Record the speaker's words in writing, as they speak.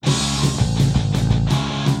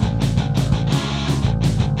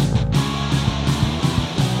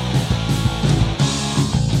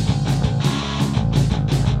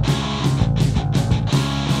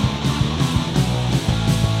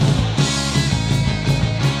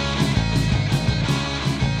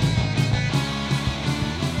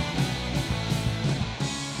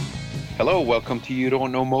Hello, welcome to You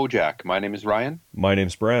Don't Know Mojack. My name is Ryan. My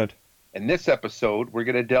name's Brad. In this episode, we're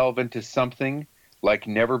going to delve into something like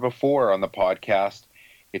never before on the podcast.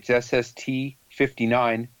 It's SST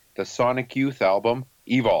 59, the Sonic Youth album,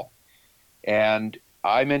 EVOL. And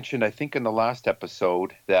I mentioned, I think in the last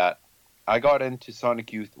episode, that I got into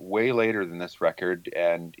Sonic Youth way later than this record,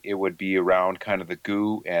 and it would be around kind of the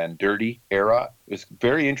Goo and Dirty era. It was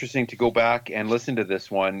very interesting to go back and listen to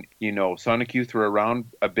this one. You know, Sonic Youth were around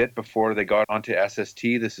a bit before they got onto SST.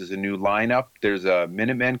 This is a new lineup. There's a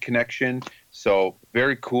Minutemen connection. So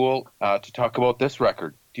very cool to talk about this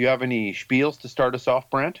record. Do you have any spiels to start us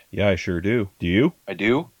off, Brent? Yeah, I sure do. Do you? I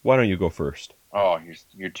do. Why don't you go first? Oh,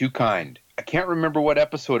 you're too kind. I can't remember what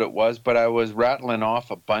episode it was, but I was rattling off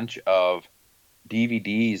a bunch of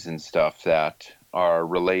DVDs and stuff that are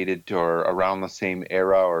related to or around the same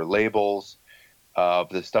era or labels of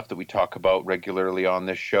the stuff that we talk about regularly on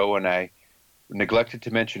this show. And I neglected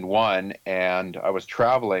to mention one, and I was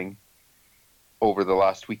traveling over the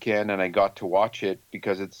last weekend and I got to watch it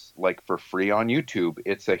because it's like for free on YouTube.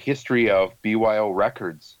 It's a history of BYO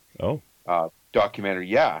Records. Oh. Documentary.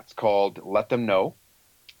 Yeah, it's called Let Them Know,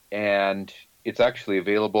 and it's actually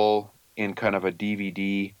available in kind of a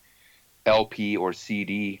DVD, LP, or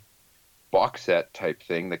CD box set type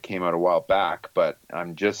thing that came out a while back, but I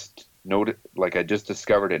just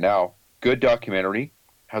discovered it now. Good documentary.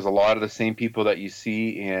 Has a lot of the same people that you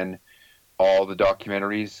see in all the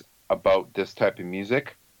documentaries about this type of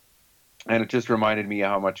music, and it just reminded me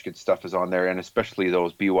how much good stuff is on there, and especially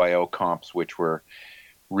those BYO comps, which were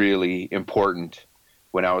really important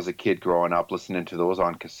when I was a kid growing up, listening to those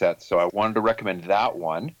on cassettes. So I wanted to recommend that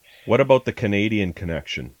one. What about the Canadian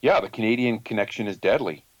connection? Yeah, the Canadian connection is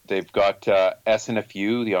deadly. They've got S and a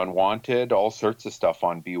Few, The Unwanted, all sorts of stuff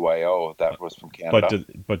on BYO that was from Canada.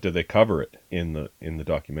 But do they cover it in the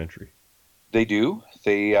documentary? They do.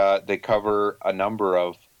 They cover a number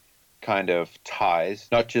of kind of ties,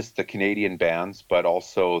 not just the Canadian bands, but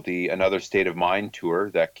also the Another State of Mind tour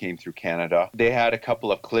that came through Canada. They had a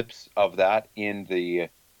couple of clips of that in the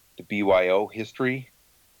BYO history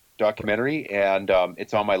documentary, and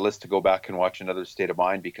it's on my list to go back and watch Another State of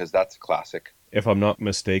Mind because that's a classic. If I'm not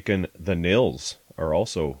mistaken, the Nils are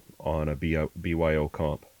also on a BYO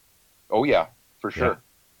comp. Oh yeah, for sure.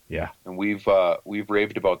 Yeah. And we've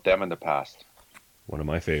raved about them in the past. One of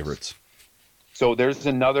my favorites. So there's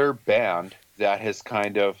another band that has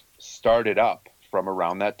kind of started up from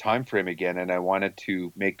around that time frame again, and I wanted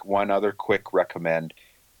to make one other quick recommend.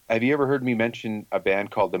 Have you ever heard me mention a band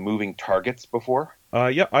called the Moving Targets before?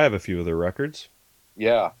 Yeah, I have a few of their records.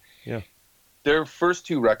 Yeah. Yeah. Their first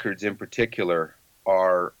two records in particular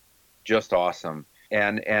are just awesome.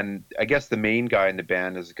 And I guess the main guy in the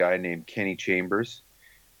band is a guy named Kenny Chambers.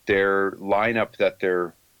 Their lineup that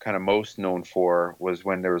they're kind of most known for was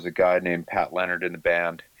when there was a guy named Pat Leonard in the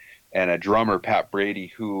band and a drummer, Pat Brady,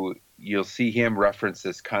 who you'll see him reference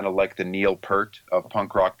as kind of like the Neil Peart of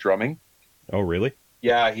punk rock drumming. Oh, really?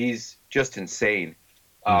 Yeah, he's just insane.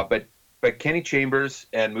 But Kenny Chambers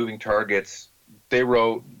and Moving Targets, they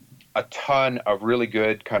wrote a ton of really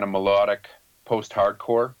good kind of melodic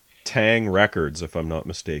post-hardcore. Tang Records, if I'm not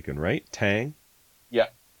mistaken, right? Tang? Yeah.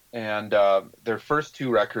 And their first two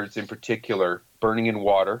records in particular, Burning in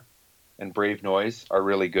Water and Brave Noise, are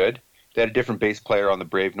really good. They had a different bass player on the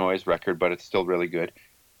Brave Noise record, but it's still really good.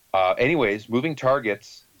 Anyways, Moving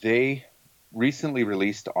Targets, they recently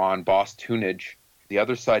released on Boss Tunage The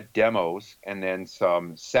Other Side demos and then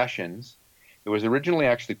some sessions. It was originally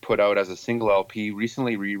actually put out as a single LP,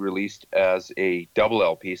 recently re-released as a double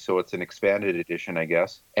LP, so it's an expanded edition, I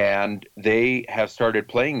guess. And they have started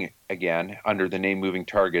playing again under the name Moving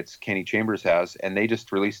Targets, Kenny Chambers has, and they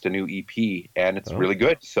just released a new EP, and it's really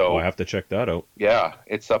good. So I have to check that out. Yeah,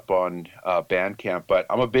 it's up on Bandcamp, but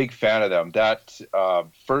I'm a big fan of them. That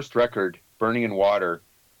first record, Burning in Water,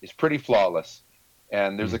 is pretty flawless.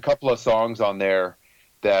 And there's a couple of songs on there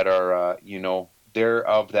that are, they're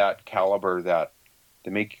of that caliber that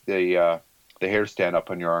they make the hair stand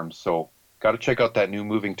up on your arms. So got to check out that new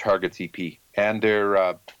Moving Targets EP and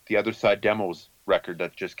their The Other Side demos record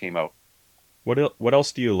that just came out. What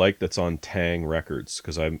else do you like that's on Tang Records?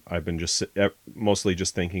 Because I've been mostly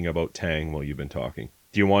just thinking about Tang while you've been talking.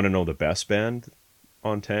 Do you want to know the best band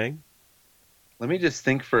on Tang? Let me just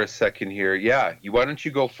think for a second here. Yeah, why don't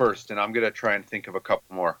you go first, and I'm going to try and think of a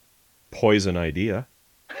couple more. Poison Idea.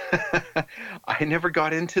 I never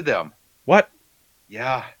got into them. What?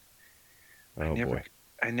 Yeah. Boy.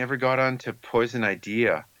 I never got onto Poison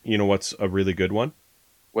Idea. You know what's a really good one?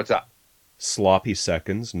 What's that? Sloppy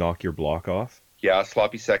Seconds, Knock Your Block Off. Yeah,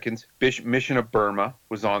 Sloppy Seconds. Mission of Burma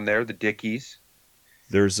was on there, the Dickies.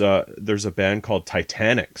 There's a band called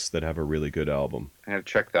Titanics that have a really good album. I'm gonna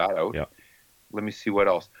check that out. Yeah. Let me see what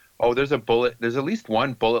else. Oh, there's at least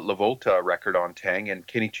one Bullet LaVolta record on Tang, and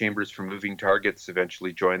Kenny Chambers from Moving Targets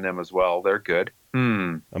eventually joined them as well. They're good.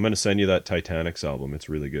 I'm gonna send you that Titanics album. It's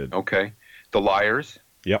really good. Okay. The Liars.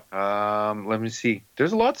 Yep. Let me see.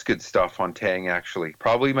 There's lots of good stuff on Tang, actually.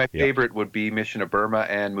 Probably my favorite would be Mission of Burma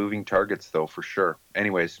and Moving Targets, though, for sure.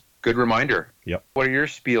 Anyways, good reminder. Yep. What are your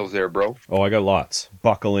spiels there, bro? Oh, I got lots.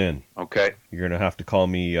 Buckle in. Okay. You're gonna have to call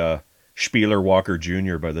me Spieler Walker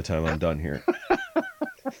Jr. by the time I'm done here.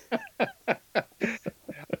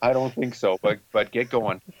 I don't think so, but get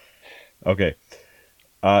going. Okay.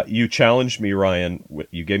 You challenged me, Ryan.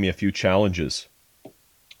 You gave me a few challenges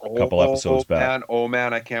a couple episodes back. Oh,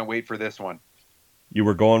 man, I can't wait for this one. You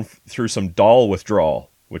were going through some Dahl withdrawal,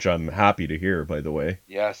 which I'm happy to hear, by the way.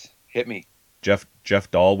 Yes. Hit me. Jeff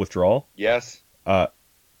Dahl withdrawal? Yes.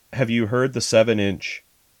 Have you heard the 7-inch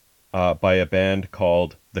by a band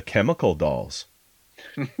called The Chemical Dolls?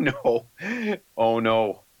 No. Oh,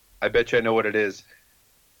 no. I bet you I know what it is.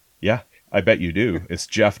 Yeah, I bet you do. It's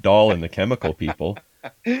Jeff Dahl and the Chemical People.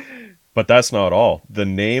 But that's not all. The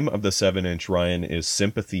name of the 7-inch, Ryan, is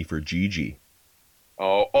Sympathy for Gigi.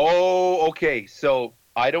 Oh, okay. So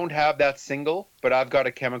I don't have that single, but I've got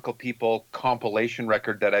a Chemical People compilation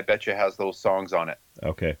record that I bet you has those songs on it.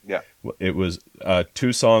 Okay. Yeah. It was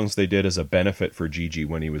 2 songs they did as a benefit for Gigi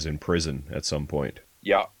when he was in prison at some point.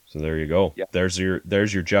 Yeah. So there you go. Yeah. There's your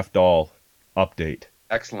Jeff Dahl update.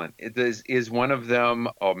 Excellent. It is one of them.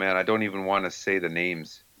 Oh man, I don't even want to say the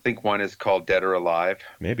names. I think one is called Dead or Alive.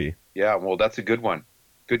 Maybe. Yeah, well, that's a good one.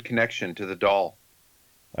 Good connection to the doll.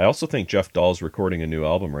 I also think Jeff Dahl's recording a new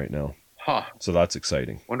album right now. Huh. So that's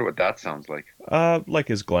exciting. Wonder what that sounds like. Like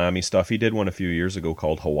his glammy stuff. He did one a few years ago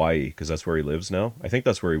called Hawaii, because that's where he lives now. I think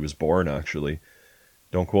that's where he was born, actually.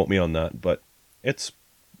 Don't quote me on that, but it's,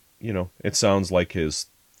 it sounds like his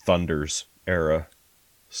Thunders era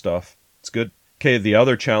stuff. It's good. Okay, the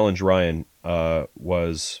other challenge, Ryan,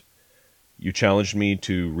 was you challenged me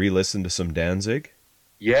to re-listen to some Danzig.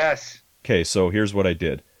 Yes. Okay, so here's what I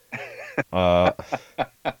did. I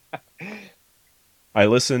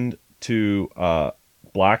listened to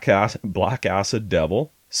Black Acid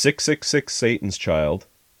Devil, 666 Satan's Child,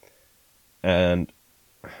 and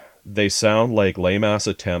they sound like lame-ass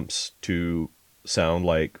attempts to sound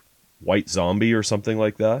like White Zombie or something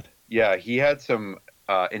like that. Yeah, he had some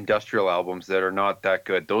industrial albums that are not that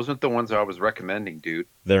good. Those aren't the ones I was recommending, dude.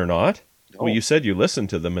 They're not? No. Well, you said you listened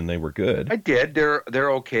to them and they were good. I did.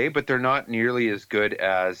 They're okay, but they're not nearly as good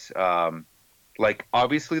as like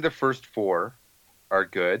obviously the first 4 are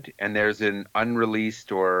good, and there's an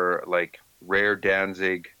unreleased or like rare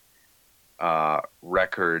Danzig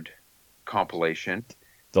record compilation.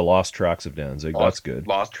 The Lost Tracks of Danzig, that's good.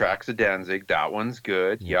 Lost Tracks of Danzig, that one's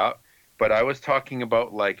good. Yeah. But I was talking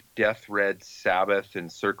about like Death Red Sabbath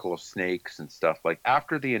and Circle of Snakes and stuff like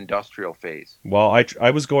after the industrial phase. Well,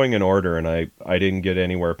 I was going in order and I didn't get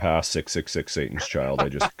anywhere past 666 Satan's Child. I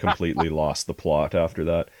just completely lost the plot after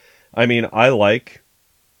that. I mean, I like,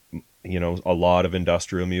 a lot of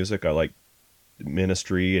industrial music. I like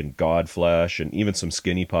Ministry and Godflesh and even some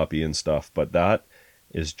Skinny Puppy and stuff, but that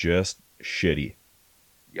is just shitty.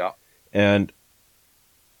 Yeah. And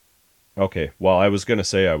okay, well, I was going to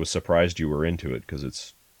say I was surprised you were into it because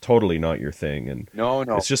it's totally not your thing. And no.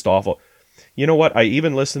 It's just awful. You know what? I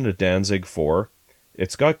even listened to Danzig 4.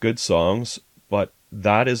 It's got good songs, but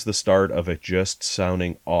that is the start of it just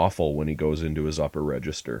sounding awful when he goes into his upper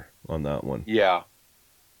register on that one. Yeah.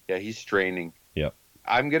 Yeah, he's straining. Yep.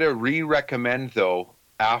 I'm going to re-recommend, though,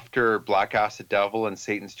 after Black Acid Devil and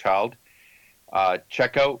Satan's Child,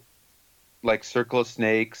 check out like Circle of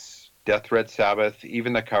Snakes, Death Red Sabbath,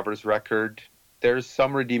 even the covers record. There's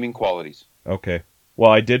some redeeming qualities. Okay. Well,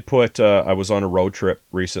 I did put, I was on a road trip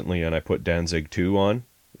recently and I put Danzig 2 on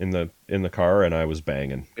in the car and I was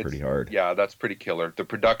banging pretty hard. Yeah, that's pretty killer. The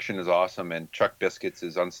production is awesome and Chuck Biscuits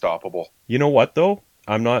is unstoppable. You know what, though?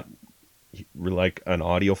 I'm not like an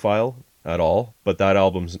audiophile at all, but that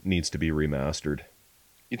album needs to be remastered.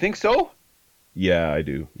 You think so? Yeah, I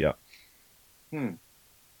do. Yeah.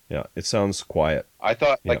 Yeah, it sounds quiet. I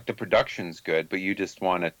thought the production's good, but you just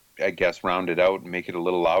want to, I guess, round it out and make it a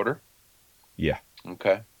little louder? Yeah.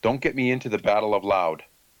 Okay. Don't get me into the battle of loud.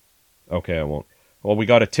 Okay, I won't. Well, we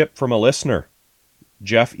got a tip from a listener.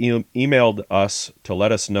 Jeff emailed us to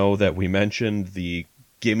let us know that we mentioned the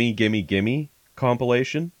Gimme Gimme Gimme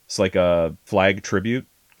compilation. It's like a flag tribute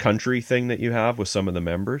country thing that you have with some of the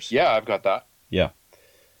members. Yeah, I've got that. Yeah.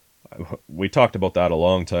 We talked about that a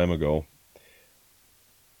long time ago.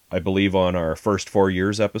 I believe on our first 4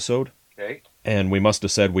 years episode. Okay. And we must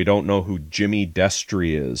have said we don't know who Jimmy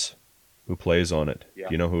Destry is, who plays on it. Yeah.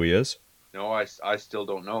 Do you know who he is? No, I still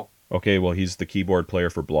don't know. Okay, well, he's the keyboard player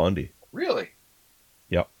for Blondie. Really?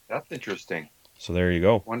 Yep. That's interesting. So there you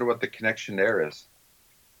go. Wonder what the connection there is.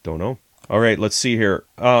 Don't know. All right, let's see here.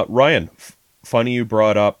 Ryan, funny you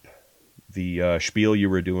brought up the spiel you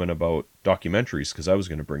were doing about documentaries, because I was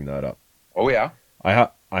going to bring that up. Oh, yeah?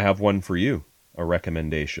 I have one for you, a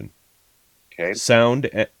recommendation. Okay. Sound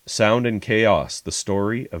and Chaos, the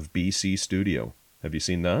story of BC Studio. Have you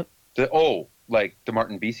seen that? Like the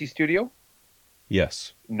Martin BC studio?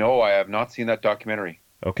 Yes. No, I have not seen that documentary.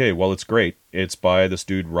 Okay, well, it's great. It's by this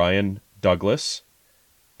dude Ryan Douglas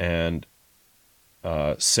and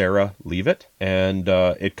Sarah Leavitt, and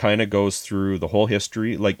it kind of goes through the whole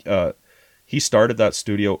history. Like, he started that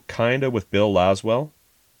studio kind of with Bill Laswell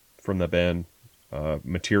from the band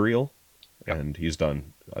Material, Yep. and he's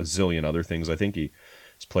done a zillion other things. I think he's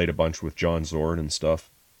played a bunch with John Zorn and stuff.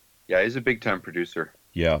 Yeah, he's a big-time producer.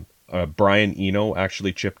 Yeah. Brian Eno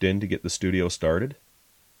actually chipped in to get the studio started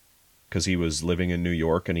because he was living in New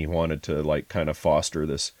York and he wanted to like kind of foster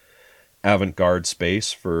this avant-garde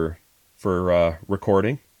space for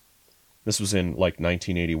recording. This was in like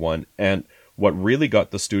 1981, and what really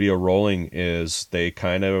got the studio rolling is they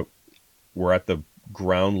kind of were at the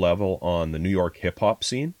ground level on the New York hip-hop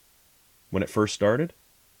scene when it first started.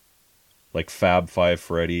 Like Fab Five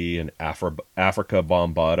Freddy and Africa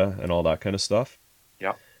Bombata and all that kind of stuff.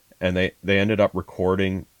 Yeah. And they ended up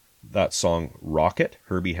recording that song Rocket,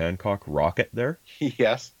 Herbie Hancock Rocket there.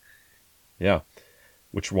 Yes. Yeah.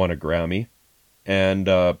 Which won a Grammy. And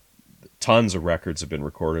tons of records have been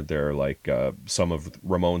recorded there, like some of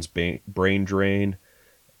Ramone's Brain Drain,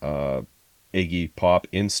 Iggy Pop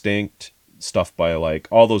Instinct, stuff by like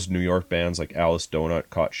all those New York bands like Alice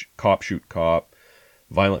Donut, Cop Shoot Cop.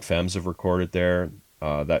 Violent Femmes have recorded there.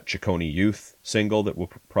 That Ciccone Youth single that we'll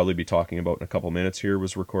probably be talking about in a couple minutes here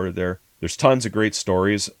was recorded there. There's tons of great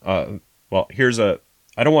stories. Well,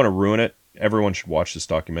 I don't want to ruin it. Everyone should watch this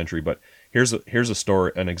documentary, but here's a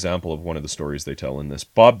story, an example of one of the stories they tell in this.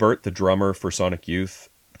 Bob Burt, the drummer for Sonic Youth,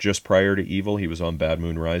 just prior to EVOL, he was on Bad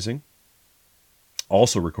Moon Rising.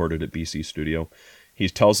 Also recorded at BC Studio. He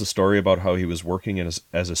tells a story about how he was working as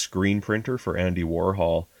a screen printer for Andy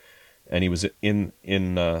Warhol, and he was in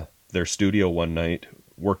their studio one night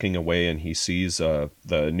working away, and he sees the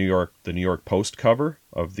New York Post cover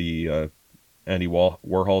of the Andy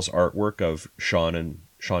Warhol's artwork of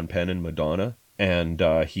Sean Penn and Madonna, and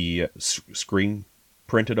he screen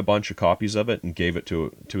printed a bunch of copies of it and gave it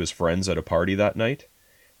to his friends at a party that night,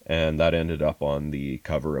 and that ended up on the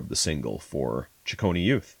cover of the single for Ciccone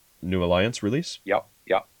Youth New Alliance release. Yep.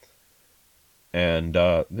 And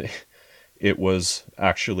it was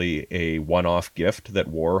actually a one-off gift that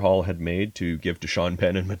Warhol had made to give to Sean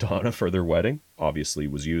Penn and Madonna for their wedding. Obviously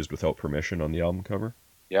was used without permission on the album cover.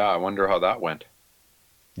 Yeah, I wonder how that went.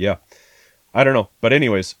 Yeah. I don't know. But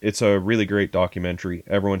anyways, it's a really great documentary.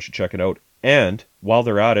 Everyone should check it out. And while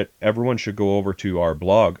they're at it, everyone should go over to our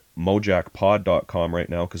blog, mojackpod.com right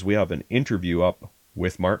now, because we have an interview up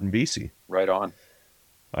with Martin Bisi. Right on.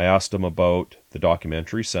 I asked him about the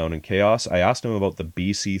documentary Sound and Chaos. I asked him about the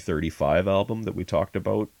BC 35 album that we talked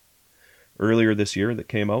about earlier this year that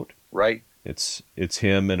came out. Right. It's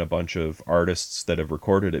him and a bunch of artists that have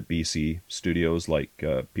recorded at BC Studios, like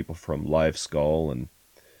people from Live Skull and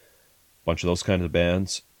a bunch of those kinds of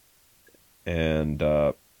bands. And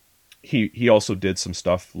he also did some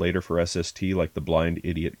stuff later for SST, like The Blind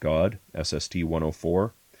Idiot God, SST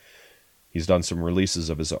 104. He's done some releases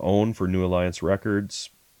of his own for New Alliance Records.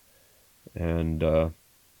 And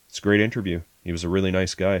it's a great interview. He was a really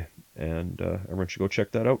nice guy, and everyone should go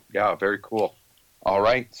check that out. Yeah, very cool. All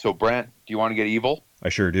right, so Brent, do you want to get evil? I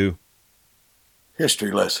sure do.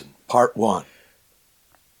 History lesson, part 1.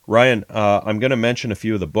 Ryan, I'm going to mention a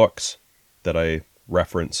few of the books that I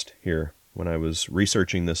referenced here when I was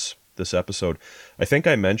researching this episode. I think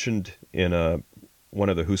I mentioned in one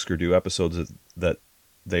of the Husker Du episodes that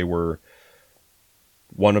they were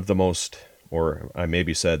one of the most, or I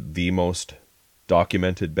maybe said the most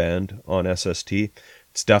documented band on SST.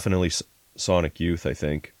 It's definitely Sonic Youth, I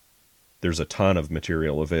think. There's a ton of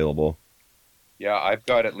material available. Yeah, I've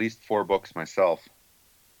got at least 4 books myself.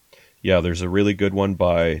 Yeah, there's a really good one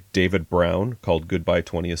by David Brown called Goodbye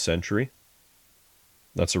 20th Century.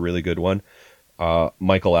 That's a really good one.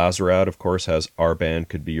 Michael Azerrad, of course, has Our Band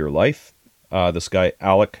Could Be Your Life. This guy,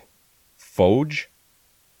 Alec Foge,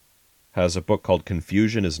 has a book called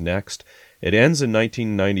Confusion is Next. It ends in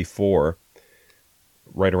 1994,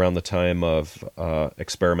 right around the time of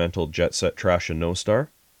experimental Jet Set Trash and No Star,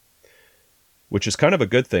 which is kind of a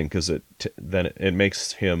good thing because then it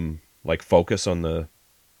makes him like focus on the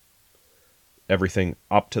everything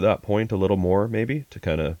up to that point a little more, maybe, to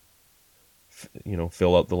kind of,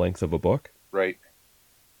 fill out the length of a book. Right.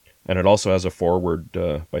 And it also has a foreword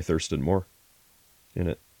by Thurston Moore in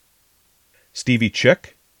it. Stevie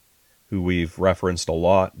Chick, who we've referenced a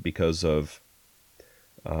lot because of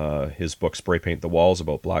his book Spray Paint the Walls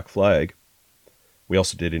about Black Flag. We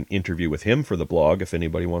also did an interview with him for the blog, if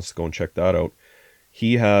anybody wants to go and check that out.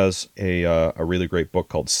 He has a really great book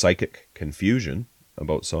called Psychic Confusion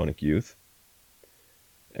about Sonic Youth.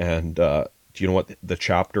 And do you know what the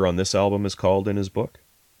chapter on this album is called in his book?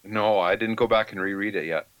 No, I didn't go back and reread it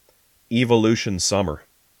yet. Evolution Summer.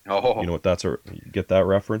 Oh. You know what that's? You get that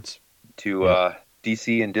reference? To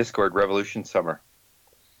DC and Discord Revolution Summer.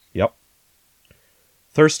 Yep.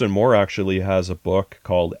 Thurston Moore actually has a book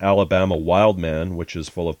called Alabama Wildman, which is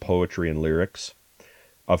full of poetry and lyrics.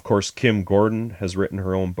 Of course, Kim Gordon has written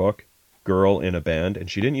her own book, Girl in a Band,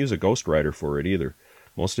 and she didn't use a ghostwriter for it either.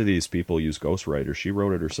 Most of these people use ghostwriters. She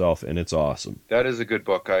wrote it herself, and it's awesome. That is a good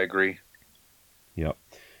book, I agree. Yep.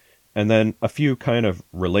 And then a few kind of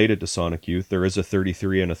related to Sonic Youth. There is a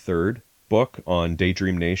 33 1/3 book on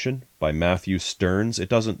Daydream Nation by Matthew Stearns. It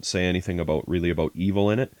doesn't say anything about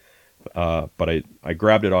EVOL in it, but I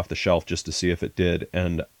grabbed it off the shelf just to see if it did,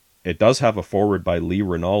 and it does have a foreword by Lee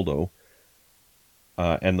Ronaldo,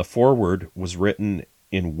 and the foreword was written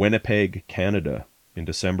in Winnipeg, Canada in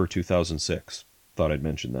December 2006. Thought I'd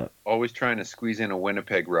mention that. Always trying to squeeze in a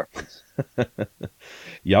Winnipeg reference.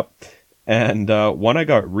 Yep. And one I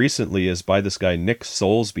got recently is by this guy, Nick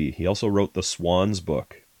Soulsby. He also wrote the Swans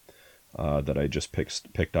book that I just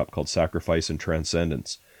picked up called Sacrifice and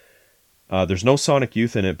Transcendence. There's no Sonic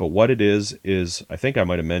Youth in it, but what it is, I think I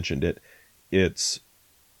might have mentioned it, it's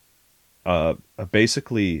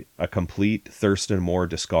basically a complete Thurston Moore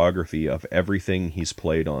discography of everything he's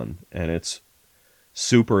played on. And it's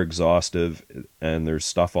super exhaustive, and there's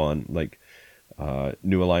stuff on like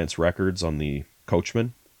New Alliance Records on the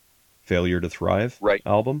Coachman Failure to Thrive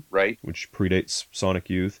album, right, which predates Sonic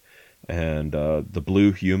Youth, and the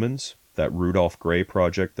Blue Humans, that Rudolph Gray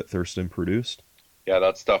project that Thurston produced. Yeah,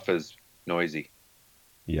 that stuff is noisy.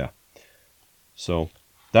 Yeah. So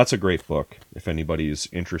that's a great book if anybody's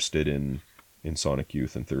interested in Sonic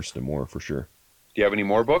Youth and Thurston Moore, for sure. Do you have any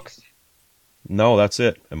more books? No, that's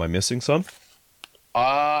it. Am I missing some?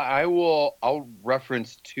 I'll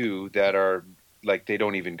reference two that are like, they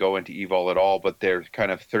don't even go into EVOL at all, but they're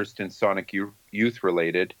kind of Thurston Sonic Youth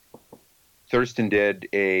related. Thurston did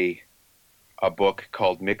a book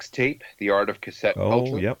called Mixtape, The Art of Cassette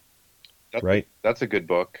Culture. Oh, yep. Right. That's a good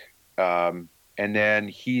book. And then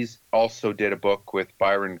he's also did a book with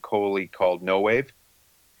Byron Coley called No Wave,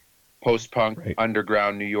 Post-Punk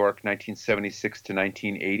Underground New York 1976 to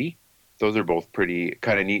 1980. Those are both pretty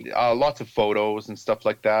kind of neat. Lots of photos and stuff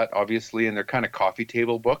like that, obviously, and they're kind of coffee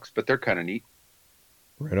table books, but they're kind of neat.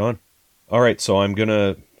 Right on. All right, so I'm going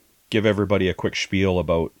to give everybody a quick spiel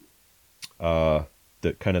about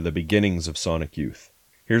the kind of the beginnings of Sonic Youth.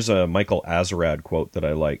 Here's a Michael Azerrad quote that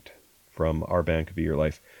I liked from Our Band Could Be Your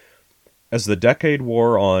Life. As the decade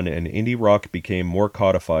wore on and indie rock became more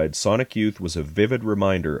codified, Sonic Youth was a vivid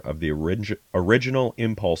reminder of the original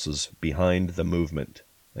impulses behind the movement.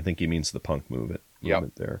 I think he means the punk movement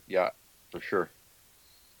there. Yeah, for sure.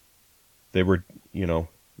 They were,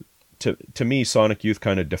 to me, Sonic Youth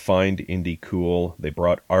kind of defined indie cool. They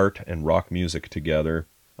brought art and rock music together.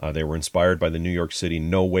 They were inspired by the New York City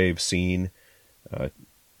no-wave scene,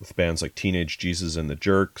 with bands like Teenage Jesus and the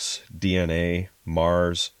Jerks, DNA,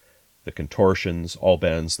 Mars, The Contortions, all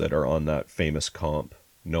bands that are on that famous comp,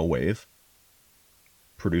 No Wave,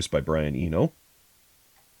 produced by Brian Eno.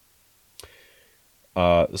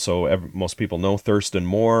 Most people know Thurston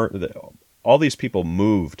Moore. All these people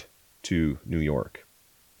moved to New York.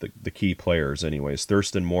 The key players, anyways.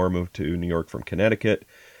 Thurston Moore moved to New York from Connecticut.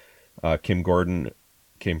 Kim Gordon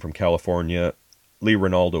came from California. Lee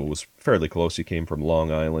Ronaldo was fairly close. He came from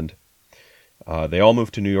Long Island. They all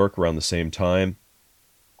moved to New York around the same time.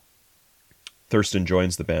 Thurston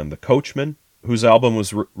joins the band The Coachmen, whose album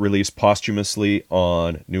was released posthumously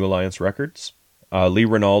on New Alliance Records. Lee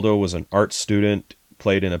Ronaldo was an art student,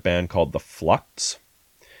 played in a band called The Flux.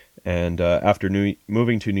 And after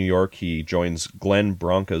moving to New York, he joins Glenn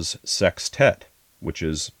Branca's Sextet, which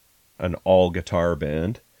is an all-guitar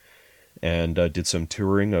band, and did some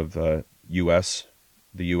touring of the U.S.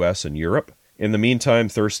 and Europe. In the meantime,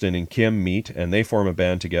 Thurston and Kim meet, and they form a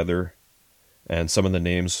band together. And some of the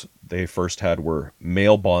names they first had were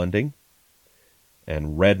Male Bonding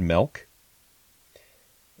and Red Milk.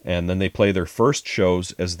 And then they play their first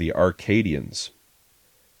shows as the Arcadians.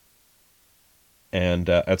 And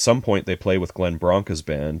at some point they play with Glenn Branca's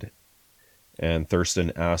band. and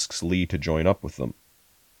Thurston asks Lee to join up with them.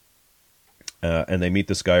 And they meet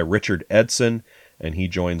this guy, Richard Edson, and he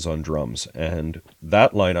joins on drums. And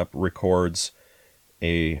that lineup records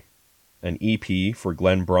an EP for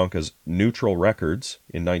Glenn Branca's Neutral Records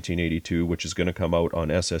in 1982, which is going to come out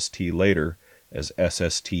on SST later as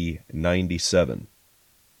SST 97.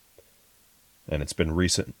 And it's been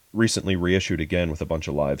recently reissued again with a bunch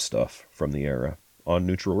of live stuff from the era on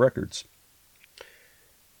Neutral Records.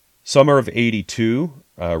 Summer of 82,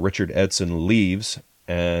 Richard Edson leaves,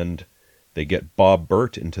 and they get Bob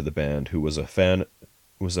Burt into the band, who was a fan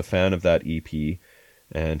of that EP,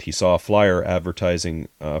 and he saw a flyer advertising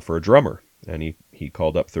for a drummer, and he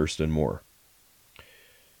called up Thurston Moore.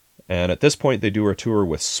 And at this point, they do a tour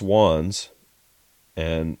with Swans,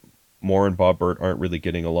 and Moore and Bob Burt aren't really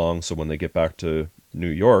getting along, so when they get back to New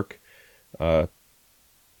York,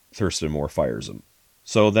 Thurston Moore fires him.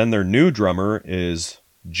 So then their new drummer is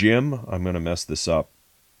Jim, I'm going to mess this up,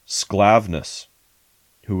 Sklavness,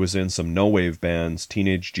 who was in some no-wave bands,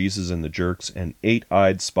 Teenage Jesus and the Jerks, and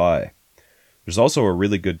Eight-Eyed Spy. There's also a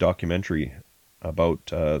really good documentary about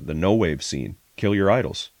the no-wave scene, Kill Your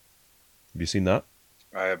Idols. Have you seen that?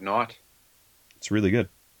 I have not. It's really good.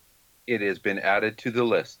 It has been added to the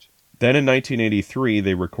list. Then in 1983,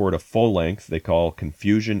 they record a full-length they call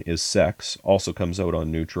Confusion is Sex, also comes out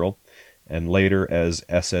on Neutral, and later as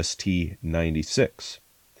SST 96.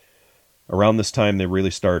 Around this time, they really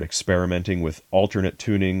start experimenting with alternate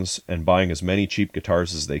tunings and buying as many cheap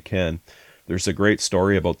guitars as they can. There's a great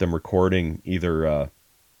story about them recording either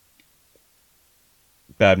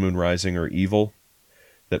Bad Moon Rising or EVOL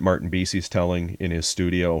that Martin Beese's telling in his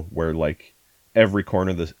studio, where like every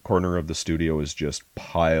corner of the studio is just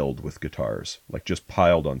piled with guitars, like just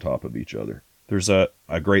piled on top of each other. There's a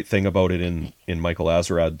great thing about it in Michael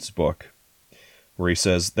Azarad's book, where he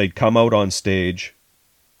says they'd come out on stage.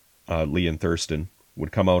 Lee and Thurston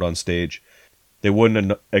would come out on stage. They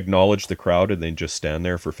wouldn't acknowledge the crowd, and they'd just stand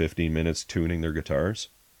there for 15 minutes tuning their guitars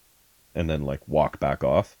and then like walk back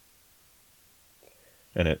off.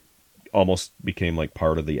 And it almost became like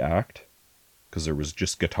part of the act because there was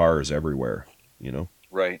just guitars everywhere, you know?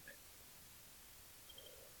 Right.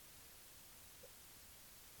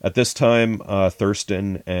 At this time,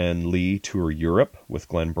 Thurston and Lee tour Europe with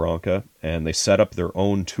Glenn Branca, and they set up their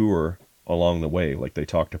own tour along the way. Like they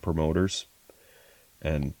talk to promoters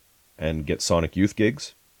and get Sonic Youth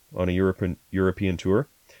gigs on a European tour.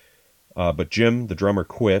 But Jim, the drummer,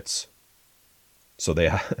 quits, so they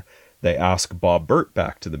ask Bob Burt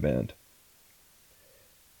back to the band.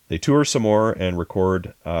 They tour some more and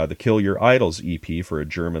record the Kill Your Idols EP for a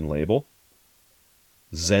German label.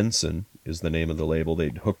 Zensen is the name of the label.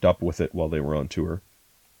 They'd hooked up with it while they were on tour.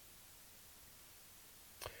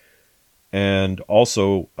 And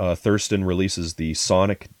also, Thurston releases the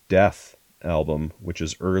Sonic Death album, which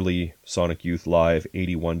is early Sonic Youth Live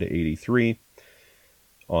 81 to 83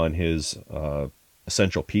 on his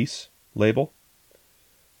Essential Peace label.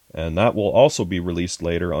 And that will also be released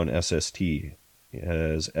later on SST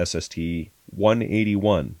as SST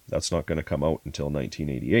 181. That's not going to come out until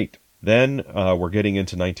 1988. Then we're getting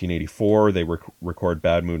into 1984. They record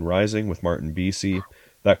Bad Moon Rising with Martin Beese.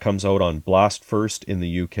 That comes out on Blast First in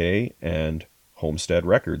the UK and Homestead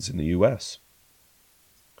Records in the US.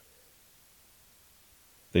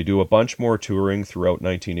 They do a bunch more touring throughout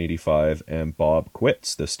 1985, and Bob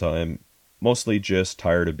quits this time, mostly just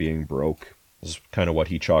tired of being broke. This is kind of what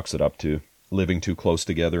he chalks it up to. Living too close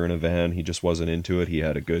together in a van, he just wasn't into it. He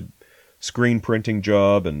had a good screen printing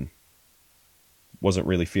job and wasn't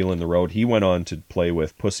really feeling the road. He went on to play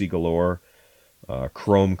with Pussy Galore,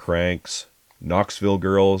 Chrome Cranks, Knoxville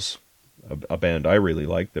Girls, a band I really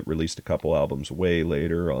liked that released a couple albums way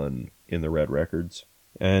later on In the Red Records.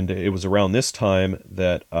 And it was around this time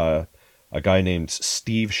that a guy named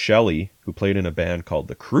Steve Shelley, who played in a band called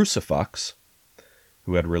the Crucifix,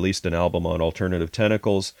 who had released an album on Alternative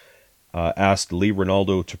Tentacles, asked Lee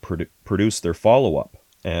Ranaldo to produce their follow-up.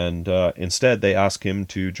 And instead, they asked him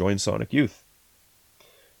to join Sonic Youth,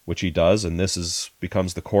 which he does, and this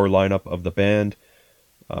becomes the core lineup of the band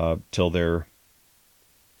till their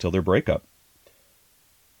breakup.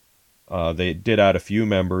 They did add a few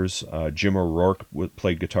members. Jim O'Rourke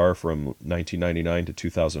played guitar from 1999 to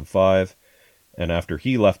 2005, and after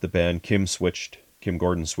he left the band, Kim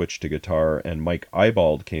Gordon switched to guitar, and Mike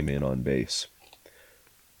Eibald came in on bass.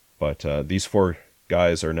 But these four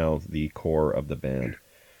guys are now the core of the band.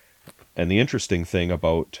 And the interesting thing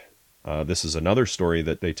about this is another story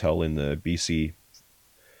that they tell in the BC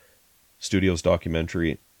Studios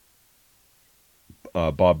documentary.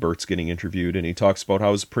 Bob Burt's getting interviewed, and he talks about how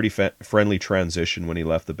it was a pretty friendly transition when he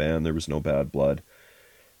left the band. There was no bad blood.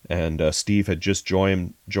 And Steve had just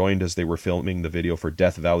joined as they were filming the video for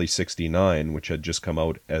Death Valley 69, which had just come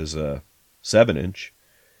out as a 7-inch.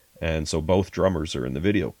 And so both drummers are in the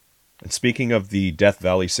video. And speaking of the Death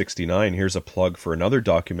Valley 69, here's a plug for another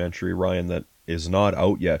documentary, Ryan, that is not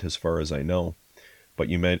out yet as far as I know. But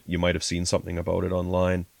you might have seen something about it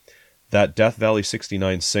online. That Death Valley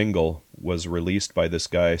 69 single was released by this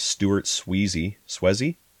guy, Stuart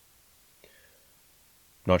Swezey?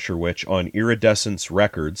 Not sure which, on Iridescence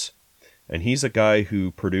Records. And he's a guy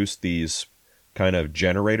who produced these kind of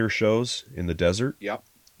generator shows in the desert. Yep.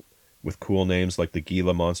 With cool names like the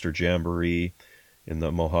Gila Monster Jamboree in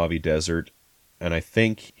the Mojave Desert. And I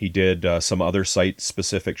think he did some other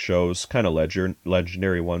site-specific shows, kind of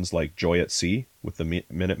legendary ones like Joy at Sea with the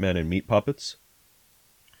Minutemen and Meat Puppets.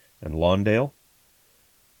 And Lawndale.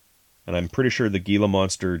 And I'm pretty sure the Gila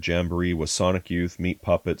Monster Jamboree was Sonic Youth, Meat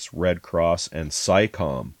Puppets, Red Cross, and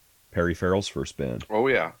Psycom, Perry Farrell's first band. Oh,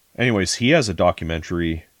 yeah. Anyways, he has a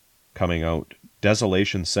documentary coming out,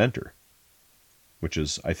 Desolation Center, which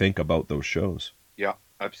is, I think, about those shows. Yeah,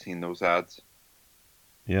 I've seen those ads.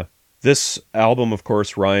 Yeah. This album, of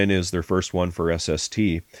course, Ryan, is their first one for SST.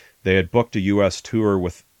 They had booked a U.S. tour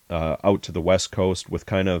with out to the West Coast with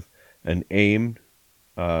kind of an aim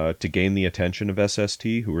to gain the attention of SST,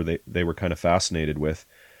 who they were kind of fascinated with.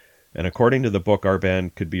 And according to the book Our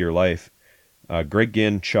Band Could Be Your Life, Greg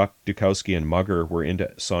Ginn, Chuck Dukowski, and Mugger were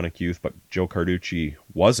into Sonic Youth, but Joe Carducci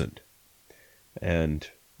wasn't. And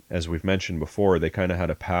as we've mentioned before, they kind of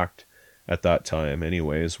had a pact at that time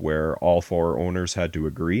anyways, where all four owners had to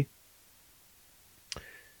agree.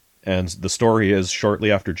 And the story is,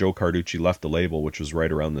 shortly after Joe Carducci left the label, which was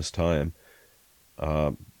right around this time,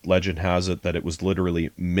 legend has it that it was literally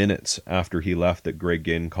minutes after he left that Greg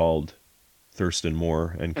Ginn called Thurston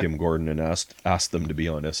Moore and Kim Gordon and asked them to be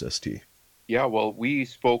on SST. Yeah, well, we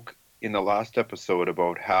spoke in the last episode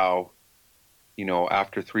about how,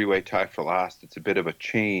 after Three-Way Tie for Last, it's a bit of a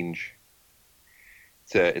change.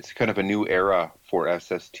 It's kind of a new era for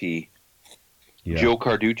SST. Yeah. Joe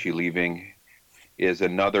Carducci leaving is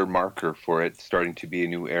another marker for it starting to be a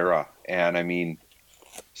new era. And I mean,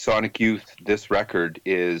 Sonic Youth, this record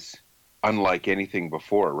is unlike anything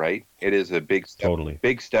before, right? It is a big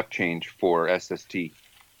step change for SST.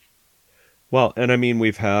 Well, and I mean,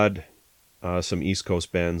 we've had some East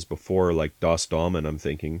Coast bands before, like Das Damen, I'm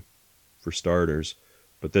thinking, for starters.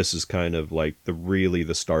 But this is kind of like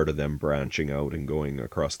the start of them branching out and going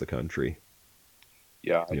across the country.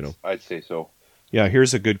 Yeah, I'd say so. Yeah,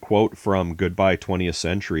 here's a good quote from Goodbye 20th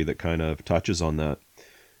Century that kind of touches on that.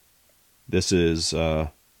 This is,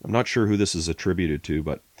 I'm not sure who this is attributed to,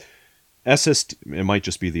 but SST, it might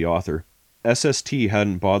just be the author. SST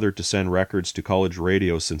hadn't bothered to send records to college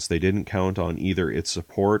radio since they didn't count on either its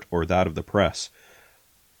support or that of the press.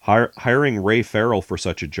 Hiring Ray Farrell for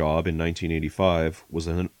such a job in 1985 was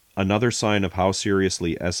another sign of how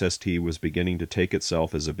seriously SST was beginning to take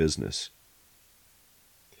itself as a business.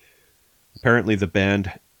 Apparently the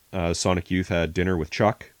band Sonic Youth had dinner with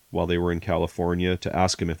Chuck while they were in California to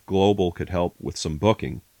ask him if Global could help with some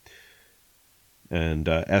booking. And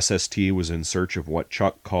SST was in search of what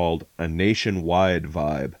Chuck called a nationwide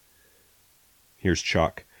vibe. Here's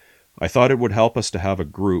Chuck. I thought it would help us to have a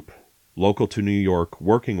group, local to New York,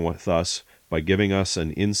 working with us by giving us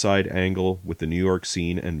an inside angle with the New York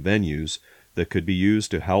scene and venues that could be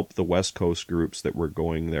used to help the West Coast groups that were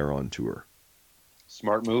going there on tour.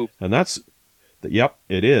 Smart move. And yep,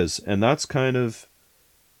 it is. And that's kind of,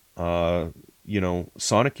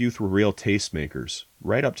 Sonic Youth were real tastemakers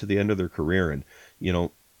right up to the end of their career. And,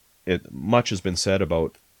 much has been said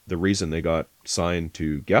about the reason they got signed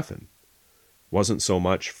to Geffen. Wasn't so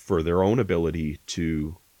much for their own ability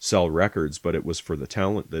to sell records, but it was for the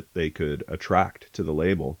talent that they could attract to the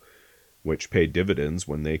label, which paid dividends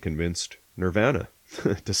when they convinced Nirvana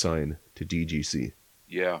to sign to DGC.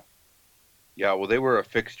 Yeah. Yeah, well, they were a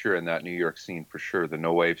fixture in that New York scene for sure, the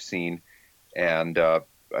no-wave scene. And,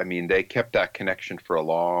 they kept that connection for a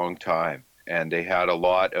long time. And they had a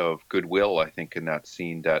lot of goodwill, I think, in that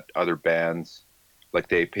scene that other bands, like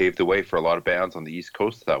they paved the way for a lot of bands on the East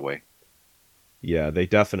Coast that way. Yeah, they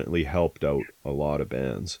definitely helped out a lot of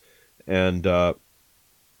bands. And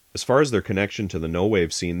as far as their connection to the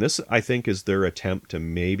no-wave scene, this, I think, is their attempt to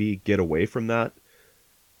maybe get away from that,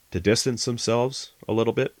 to distance themselves a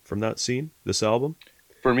little bit from that scene, this album?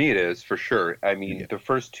 For me it is, for sure. The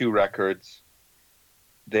first two records,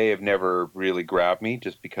 they have never really grabbed me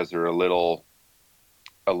just because they're a little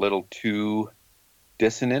too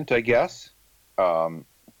dissonant, I guess. And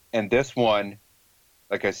this one,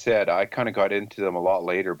 like I said, I kind of got into them a lot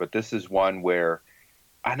later, but this is one where,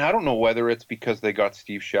 and I don't know whether it's because they got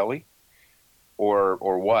Steve Shelley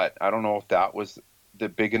or what. I don't know if that was the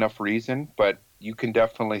big enough reason, but you can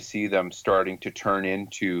definitely see them starting to turn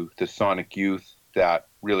into the Sonic Youth that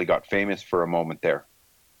really got famous for a moment there.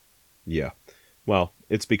 Yeah. Well,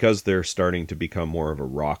 it's because they're starting to become more of a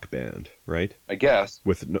rock band, right? I guess.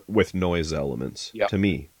 With noise elements, Yeah. to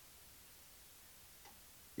me.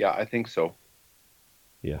 Yeah, I think so.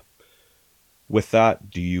 Yeah. With that,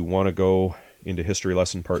 do you want to go into History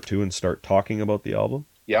Lesson Part 2 and start talking about the album?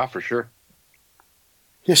 Yeah, for sure.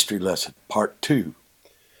 History Lesson Part 2.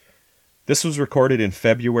 This was recorded in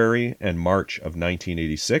February and March of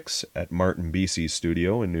 1986 at Martin BC's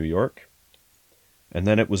studio in New York. And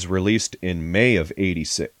then it was released in May of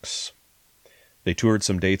 86. They toured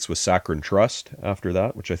some dates with Saccharine Trust after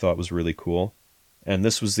that, which I thought was really cool. And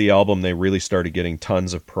this was the album they really started getting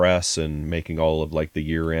tons of press and making all of like the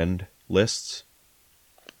year-end lists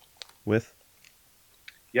with.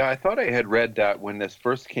 Yeah, I thought I had read that when this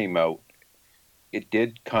first came out, it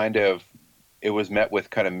was met with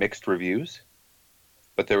kind of mixed reviews,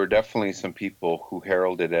 but there were definitely some people who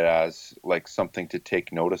heralded it as like something to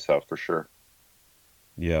take notice of for sure.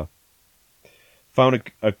 Yeah.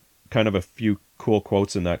 Found a kind of a few cool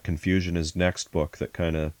quotes in that Confusion is Next book that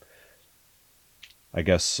kind of, I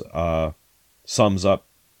guess, sums up,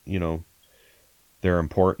 their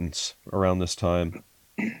importance around this time.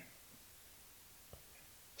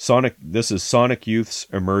 This is Sonic Youth's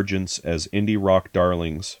emergence as indie rock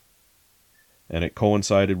darlings, and it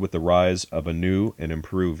coincided with the rise of a new and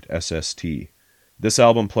improved SST. This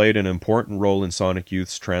album played an important role in Sonic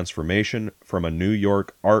Youth's transformation from a New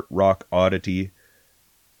York art rock oddity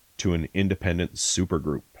to an independent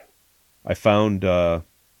supergroup. I found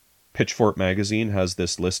Pitchfork magazine has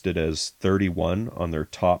this listed as 31 on their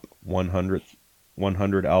top 100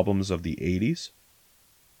 albums of the 80s.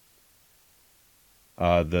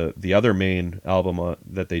 The other main album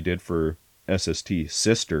that they did for SST,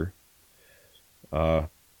 Sister,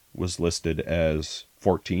 was listed as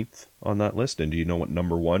 14th on that list. And do you know what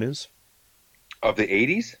number 1 is? Of the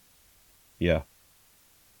 80s? Yeah.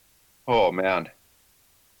 Oh, man.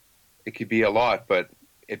 It could be a lot, but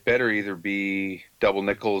it better either be Double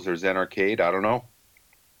Nickels or Zen Arcade. I don't know.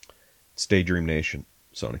 It's Daydream Nation,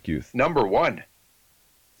 Sonic Youth. Number 1.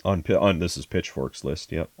 On this is Pitchfork's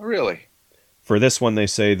list, yep. Really? For this one, they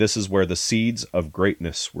say this is where the seeds of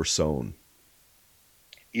greatness were sown.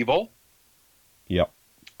 EVOL? Yep.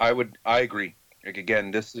 I agree. Like again,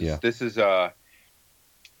 this is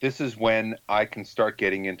when I can start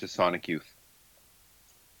getting into Sonic Youth.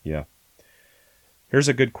 Yeah. Here's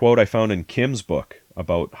a good quote I found in Kim's book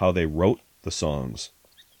about how they wrote the songs.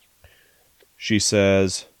 She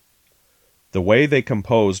says, "The way they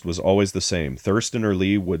composed was always the same. Thurston or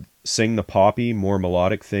Lee would sing the poppy, more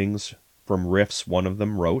melodic things from riffs one of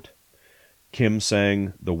them wrote. Kim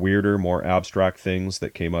sang the weirder, more abstract things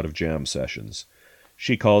that came out of jam sessions.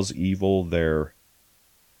 She calls EVOL their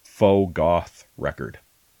faux goth record."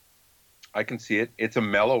 I can see it. It's a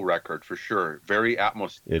mellow record for sure. Very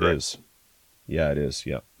atmospheric. It is. Yeah, it is.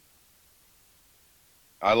 Yeah.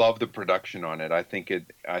 I love the production on it. I think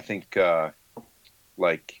I'm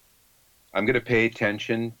going to pay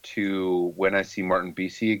attention to when I see Martin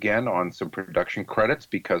BC again on some production credits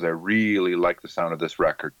because I really like the sound of this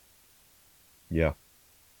record. Yeah.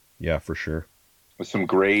 Yeah, for sure. With some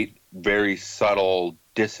great, very subtle,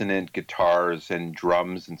 dissonant guitars and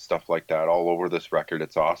drums and stuff like that all over this record.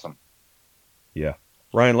 It's awesome. Yeah.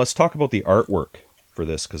 Ryan, let's talk about the artwork for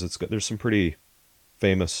this because there's some pretty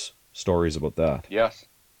famous stories about that. Yes.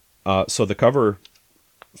 So the cover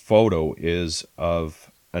photo is of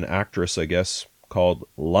an actress, I guess, called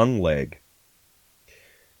Lungleg.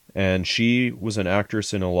 And she was an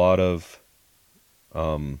actress in a lot of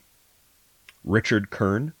Richard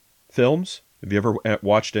Kern films. Have you ever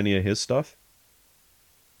watched any of his stuff?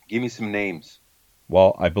 Give me some names.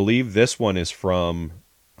 Well, I believe this one is from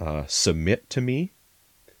Submit to Me.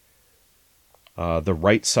 The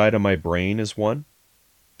Right Side of My Brain is one.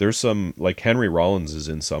 There's some, like Henry Rollins is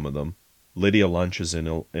in some of them. Lydia Lunch is in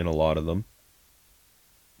a lot of them.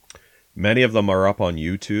 Many of them are up on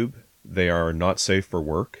YouTube. They are not safe for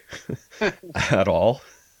work at all.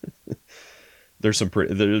 There's some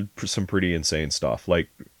pretty insane stuff. Like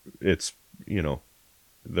it's,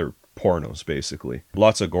 they're pornos basically.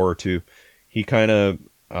 Lots of gore too. He kind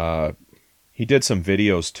of he did some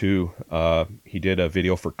videos too. He did a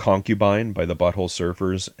video for Concubine by the Butthole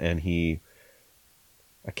Surfers, and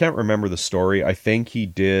I can't remember the story. I think he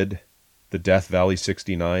did the Death Valley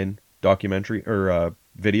 69 documentary or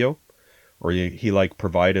video, or he like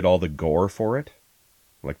provided all the gore for it,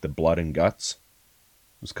 like the blood and guts.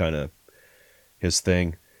 It was kind of his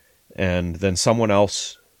thing. And then someone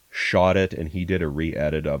else shot it and he did a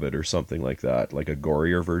re-edit of it or something like that, like a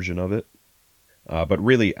gorier version of it. But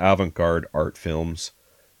really avant-garde art films.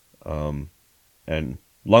 And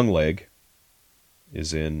Lungleg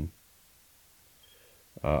is in,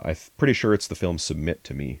 I'm pretty sure it's the film Submit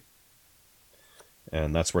to Me.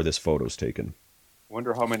 And that's where this photo's taken.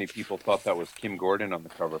 Wonder how many people thought that was Kim Gordon on the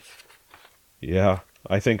cover. Yeah,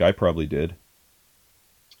 I think I probably did.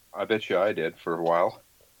 I bet you I did for a while.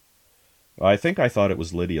 I think I thought it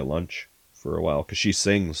was Lydia Lunch for a while, because she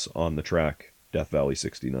sings on the track Death Valley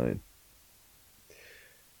 69.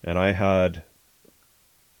 And I had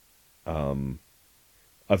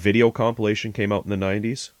a video compilation came out in the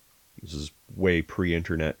 90s. This is way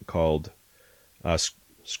pre-internet, called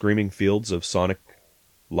Screaming Fields of Sonic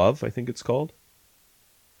Love, I think it's called.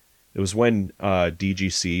 It was when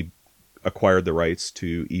DGC acquired the rights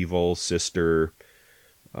to EVOL, Sister,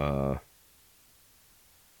 and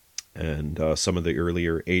some of the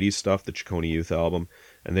earlier 80s stuff, the Chicone Youth album,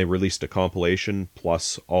 and they released a compilation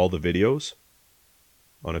plus all the videos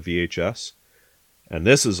on a VHS. And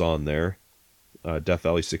this is on there, Death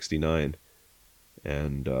Valley 69,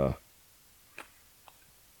 and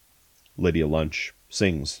Lydia Lunch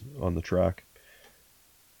sings on the track.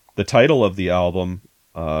 The title of the album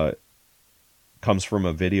comes from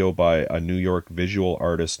a video by a New York visual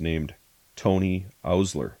artist named Tony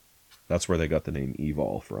Ausler. That's where they got the name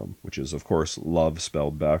EVOL from, which is, of course, love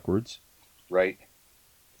spelled backwards. Right.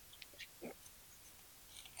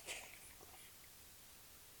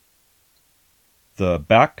 The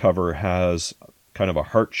back cover has kind of a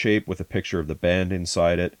heart shape with a picture of the band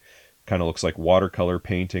inside it. Kind of looks like watercolor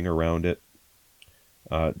painting around it.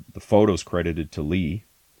 The photo's credited to Lee.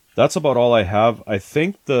 That's about all I have. I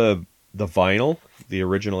think the vinyl, the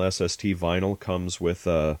original SST vinyl, comes with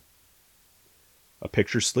a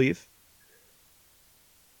picture sleeve.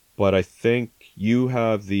 But I think you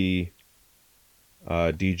have the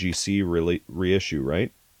DGC reissue,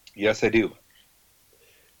 right? Yes, I do.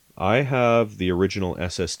 I have the original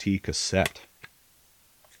SST cassette.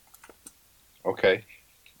 Okay.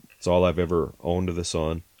 It's all I've ever owned this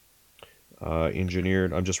on.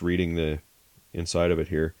 Engineered, I'm just reading the inside of it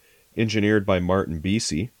here. Engineered by Martin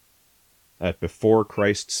Beasy at Before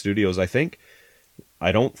Christ Studios. I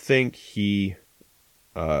don't think he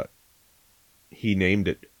named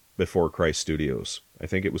it Before Christ Studios. I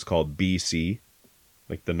think it was called BC,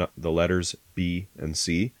 like the letters B and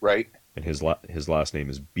C. Right. And his last name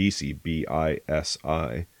is Bisi,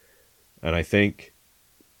 Bisi. And I think,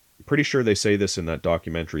 pretty sure they say this in that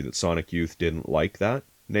documentary, that Sonic Youth didn't like that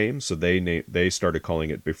name, so they started calling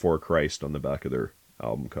it Before Christ on the back of their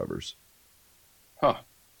album covers. Huh.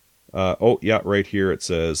 Right here it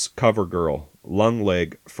says, Cover Girl,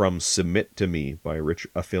 Lungleg from Submit to Me,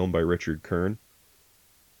 a film by Richard Kern.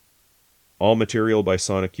 All material by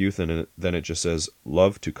Sonic Youth, and then it just says,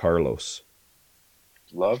 Love to Carlos.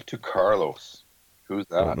 Love to Carlos. Who's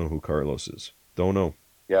that? Don't know who Carlos is. Don't know.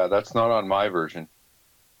 Yeah, that's not on my version.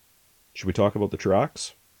 Should we talk about the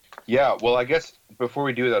tracks? Yeah, well, I guess before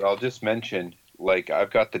we do that, I'll just mention, like,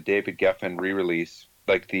 I've got the David Geffen re-release.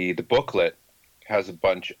 Like, the booklet has a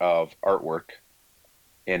bunch of artwork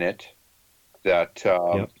in it that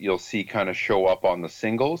you'll see kind of show up on the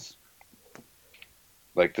singles.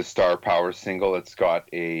 Like the Star Power single, it's got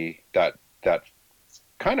that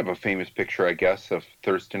kind of a famous picture, I guess, of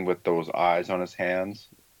Thurston with those eyes on his hands.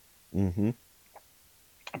 Mm-hmm.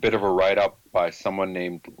 A bit of a write-up by someone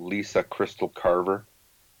named Lisa Crystal Carver.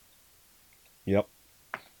 Yep.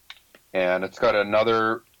 And it's got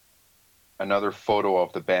another photo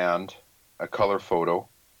of the band, a color photo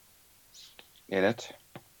in it.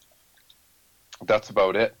 That's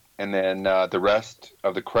about it. And then the rest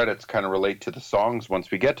of the credits kind of relate to the songs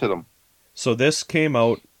once we get to them. So this came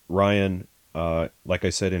out, Ryan, like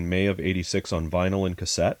I said, in May of 86 on vinyl and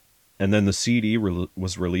cassette. And then the CD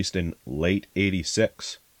was released in late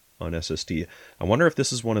 86 on SST. I wonder if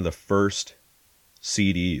this is one of the first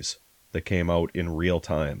CDs that came out in real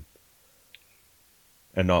time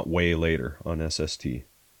and not way later on SST.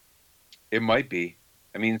 It might be.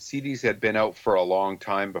 I mean, CDs had been out for a long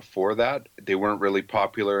time before that. They weren't really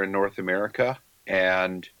popular in North America.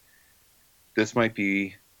 And this might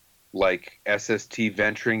be like SST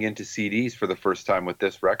venturing into CDs for the first time with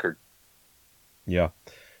this record. Yeah.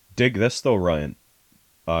 Dig this, though, Ryan.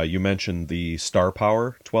 You mentioned the Star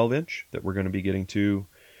Power 12-inch that we're going to be getting to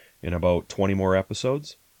in about 20 more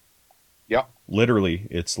episodes. Yeah. Literally,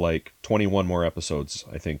 it's like 21 more episodes.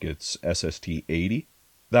 I think it's SST 80.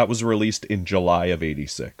 That was released in July of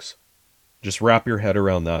 86. Just wrap your head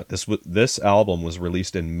around that. This album was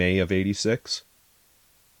released in May of 86.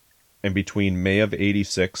 And between May of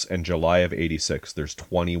 86 and July of 86, there's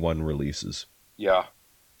 21 releases. Yeah.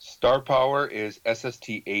 Star Power is SST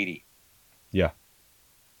 80. Yeah.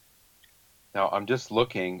 Now, I'm just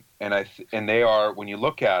looking, and and they are, when you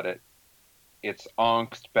look at it, it's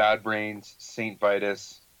Angst, Bad Brains, Saint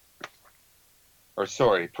Vitus,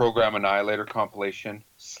 Program Annihilator compilation,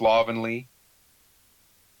 Slovenly,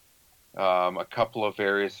 a couple of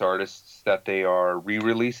various artists that they are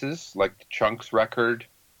re-releases, like the Chunks record,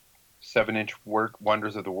 7-inch work,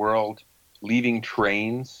 Wonders of the World, Leaving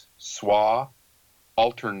Trains, Swa,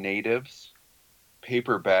 Alternatives,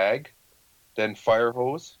 Paper Bag, then Fire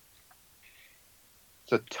Hose.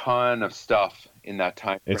 It's a ton of stuff in that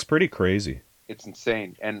time. It's pretty crazy. It's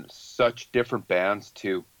insane. And such different bands,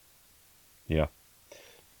 too. Yeah.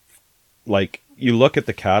 Like, you look at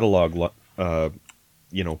the catalog,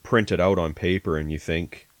 printed out on paper, and you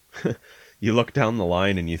think, you look down the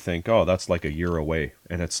line and you think, oh, that's like a year away.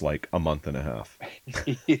 And it's like a month and a half.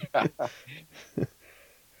 Yeah.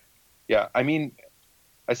 Yeah. I mean,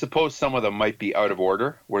 I suppose some of them might be out of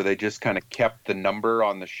order, where they just kind of kept the number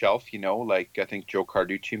on the shelf, like I think Joe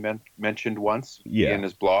Carducci mentioned once in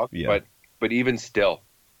his blog. Yeah. But even still,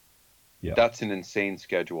 yeah, that's an insane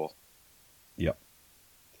schedule. Yep.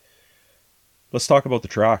 Let's talk about the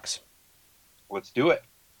tracks. Let's do it.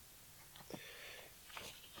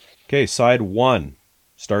 Okay, side 1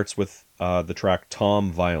 starts with the track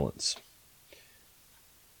Tom Violence.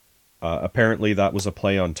 Apparently that was a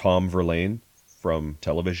play on Tom Verlaine from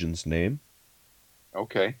television's Name.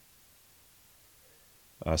 Okay.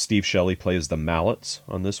 Steve Shelley plays the mallets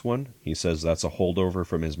on this one. He says that's a holdover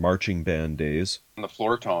from his marching band days. On the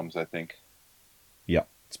floor toms, I think. Yeah.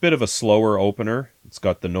 It's a bit of a slower opener. It's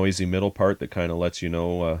got the noisy middle part that kind of lets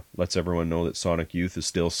everyone know that Sonic Youth is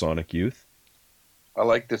still Sonic Youth. I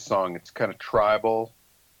like this song. It's kind of tribal,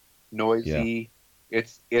 noisy. Yeah.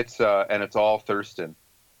 And it's all Thurston.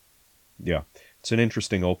 Yeah. It's an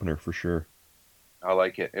interesting opener for sure. I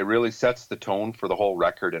like it. It really sets the tone for the whole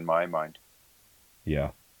record in my mind.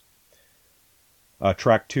 Yeah.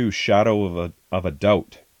 Track 2, Shadow of a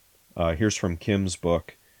Doubt. Here's from Kim's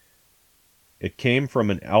book. It came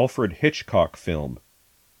from an Alfred Hitchcock film.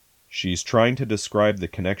 She's trying to describe the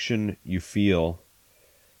connection you feel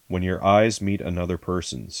when your eyes meet another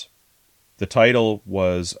person's. The title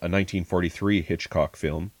was a 1943 Hitchcock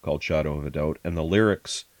film called Shadow of a Doubt, and the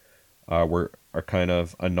lyrics are kind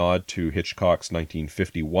of a nod to Hitchcock's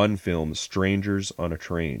 1951 film Strangers on a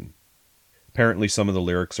Train. Apparently some of the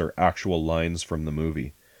lyrics are actual lines from the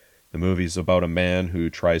movie. The movie's about a man who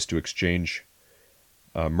tries to exchange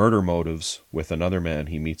murder motives with another man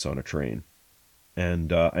he meets on a train.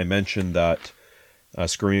 And I mentioned that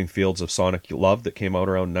Screaming Fields of Sonic Love that came out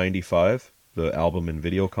around 95, the album and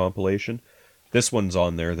video compilation. This one's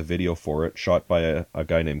on there, the video for it, shot by a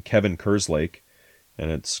guy named Kevin Kerslake.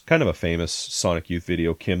 And it's kind of a famous Sonic Youth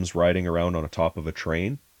video. Kim's riding around on the top of a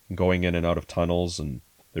train, going in and out of tunnels, and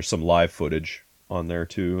there's some live footage on there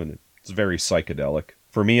too, and it's very psychedelic.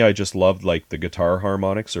 For me, I just loved the guitar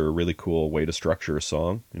harmonics are a really cool way to structure a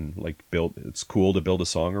song, and it's cool to build a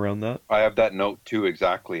song around that. I have that note too,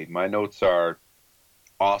 exactly. My notes are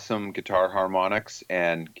awesome guitar harmonics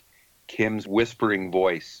and Kim's whispering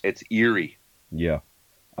voice. It's eerie. Yeah.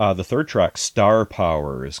 The third track, Star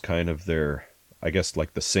Power, is kind of their, I guess,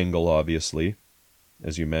 the single, obviously.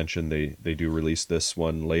 As you mentioned, they do release this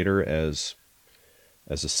one later as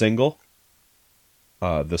a single.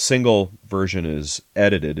 The single version is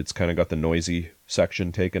edited. It's kind of got the noisy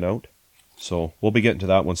section taken out. So we'll be getting to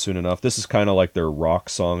that one soon enough. This is kind of like their rock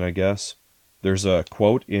song, I guess. There's a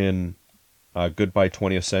quote in Goodbye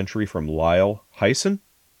 20th Century from Lyle Hyson.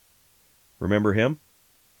 Remember him?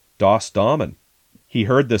 Das Damen. He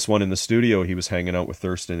heard this one in the studio. He was hanging out with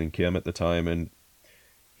Thurston and Kim at the time, and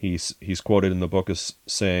he's quoted in the book as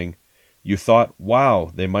saying, "You thought,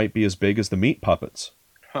 wow, they might be as big as the Meat Puppets."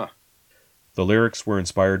 Huh. The lyrics were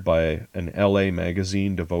inspired by an LA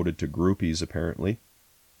magazine devoted to groupies, apparently.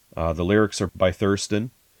 The lyrics are by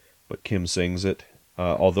Thurston, but Kim sings it,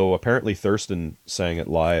 although apparently Thurston sang it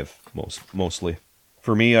live mostly.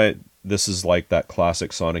 For me, this is like that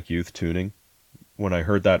classic Sonic Youth tuning. When I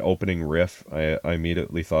heard that opening riff, I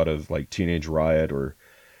immediately thought of Teenage Riot or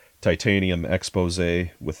Titanium Expose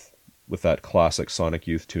with that classic Sonic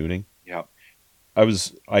Youth tuning. Yeah. I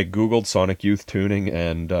Googled Sonic Youth tuning,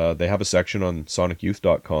 and they have a section on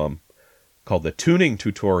sonicyouth.com called the Tuning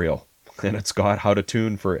Tutorial, and it's got how to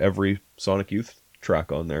tune for every Sonic Youth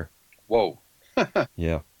track on there. Whoa.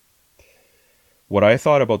 Yeah. What I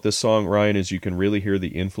thought about this song, Ryan, is you can really hear the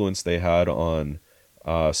influence they had on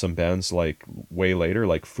some bands way later,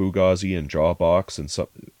 like Fugazi and Jawbox, and some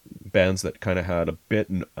bands that kind of had a bit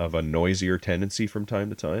of a noisier tendency from time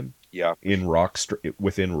to time. Yeah. In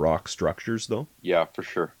within rock structures, though. Yeah, for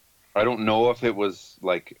sure. I don't know if it was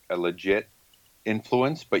like a legit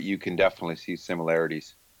influence, but you can definitely see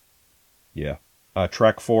similarities. Yeah.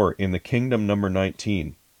 Track 4, In the Kingdom, number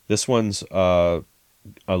 19. This one's a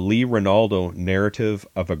Lee Ronaldo narrative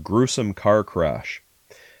of a gruesome car crash.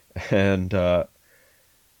 And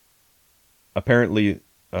apparently,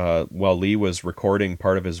 while Lee was recording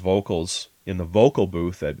part of his vocals in the vocal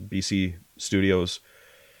booth at BC Studios,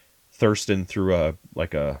 Thurston threw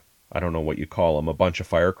I don't know what you call them, a bunch of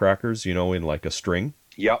firecrackers, in like a string.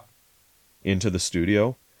 Yep. Into the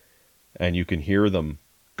studio. And you can hear them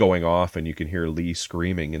going off, and you can hear Lee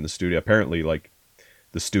screaming in the studio. Apparently, like,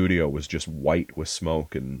 the studio was just white with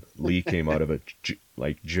smoke, and Lee came out of it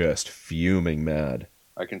just fuming mad.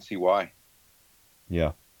 I can see why.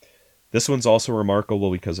 Yeah. This one's also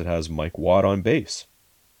remarkable because it has Mike Watt on bass.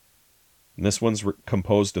 And this one's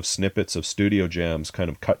composed of snippets of studio jams kind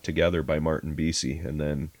of cut together by Martin Beasy, and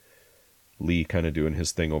then Lee kind of doing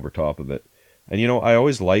his thing over top of it. And I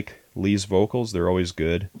always like Lee's vocals. They're always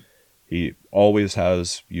good. He always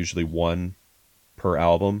has usually one per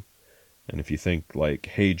album. And if you think like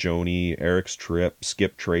Hey Joni, Eric's Trip,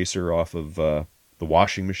 Skip Tracer off of the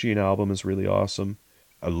Washing Machine album is really awesome.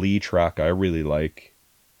 A Lee track I really like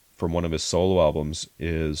from one of his solo albums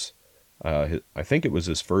is, I think it was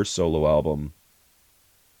his first solo album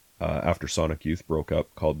after Sonic Youth broke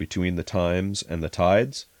up, called Between the Times and the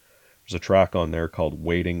Tides. There's a track on there called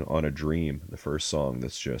Waiting on a Dream, the first song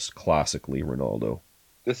that's just classically Ronaldo.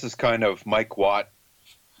 This is kind of Mike Watt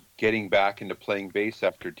getting back into playing bass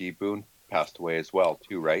after D. Boone passed away as well,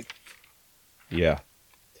 too, right? Yeah.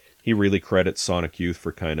 He really credits Sonic Youth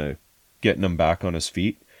for kind of getting him back on his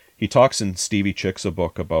feet. He talks in Stevie Chick's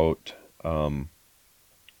book about Ciccone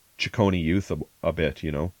Youth a bit,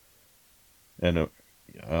 and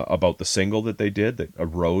about the single that they did that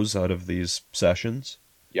arose out of these sessions.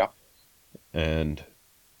 Yeah. And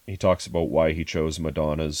he talks about why he chose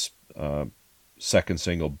Madonna's second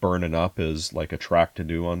single, Burnin' Up, as like a track to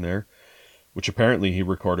do on there, which apparently he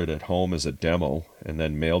recorded at home as a demo and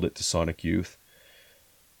then mailed it to Sonic Youth.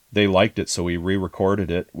 They liked it, so he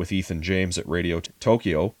re-recorded it with Ethan James at Radio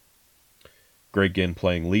Tokyo, Greg Ginn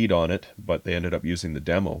playing lead on it, but they ended up using the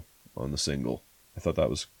demo on the single. I thought that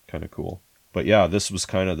was kind of cool. But yeah, this was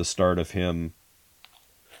kind of the start of him.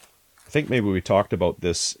 I think maybe we talked about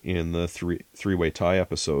this in the three-way tie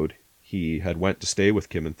episode. He had went to stay with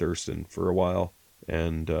Kim and Thurston for a while,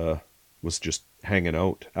 and was just hanging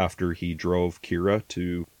out after he drove Kira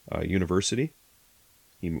to university.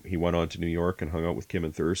 He went on to New York and hung out with Kim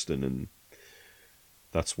and Thurston, and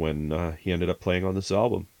that's when he ended up playing on this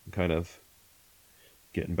album, kind of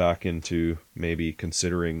getting back into maybe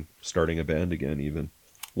considering starting a band again even.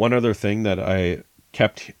 One other thing that I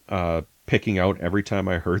kept picking out every time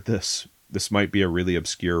I heard this might be a really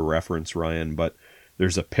obscure reference, Ryan, but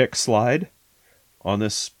there's a pick slide on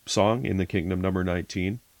this song, In the Kingdom, number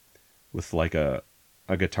 19, with like a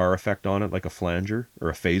guitar effect on it, like a flanger or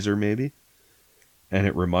a phaser maybe. And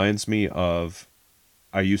it reminds me of,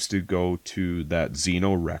 I used to go to that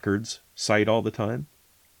Xeno Records site all the time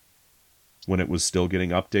when it was still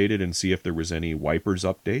getting updated and see if there was any Wipers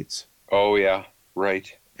updates. Oh, yeah,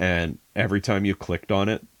 right. And every time you clicked on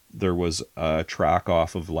it, there was a track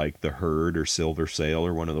off of like The Herd or Silver Sail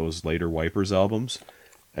or one of those later Wipers albums.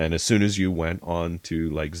 And as soon as you went on to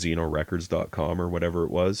like xenorecords.com or whatever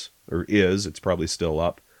it was, or is, it's probably still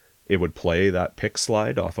up, it would play that pick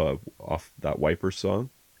slide off that Wipers song.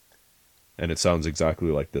 And it sounds exactly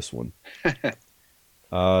like this one.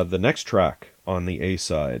 The next track on the A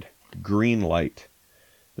side, Green Light.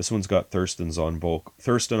 This one's got Thurston on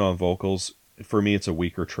vocals. For me, it's a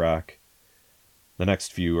weaker track. The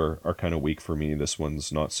next few are kind of weak for me. This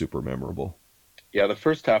one's not super memorable. Yeah, the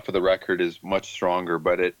first half of the record is much stronger,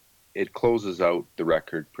 but it closes out the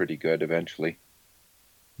record pretty good eventually.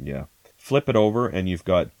 Yeah. Flip it over and you've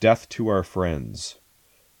got Death to Our Friends.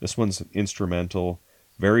 This one's instrumental,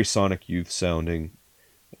 very Sonic Youth sounding.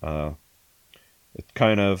 It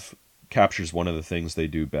kind of captures one of the things they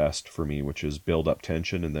do best for me, which is build up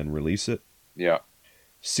tension and then release it. Yeah.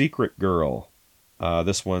 Secret Girl.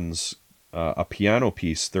 This one's a piano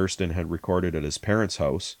piece Thurston had recorded at his parents'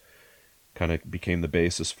 house. Kind of became the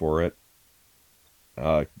basis for it.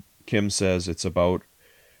 Kim says it's about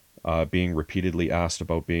being repeatedly asked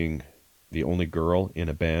about being the only girl in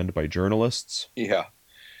a band by journalists. Yeah.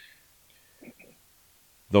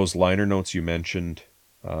 Those liner notes you mentioned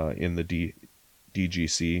in the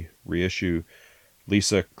DGC reissue,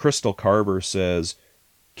 Lisa Crystal Carver says,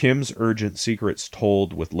 Kim's urgent secrets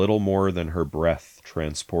told with little more than her breath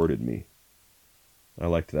transported me. I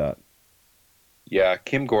liked that. Yeah,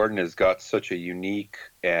 Kim Gordon has got such a unique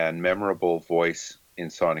and memorable voice in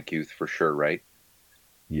Sonic Youth for sure, right?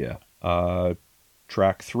 Yeah.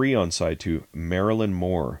 Track 3 on side 2, Marilyn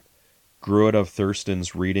Moore. Grew out of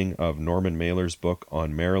Thurston's reading of Norman Mailer's book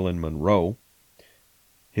on Marilyn Monroe.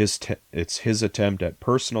 It's his attempt at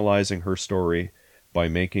personalizing her story by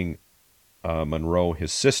making Monroe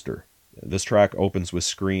his sister. This track opens with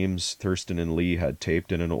screams Thurston and Lee had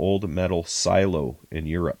taped in an old metal silo in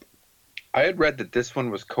Europe. I had read that this one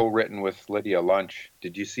was co-written with Lydia Lunch.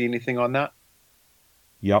 Did you see anything on that?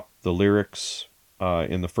 Yup, the lyrics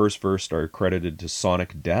in the first verse are credited to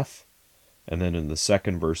Sonic Death, and then in the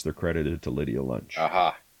second verse they're credited to Lydia Lunch.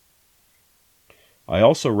 Aha. I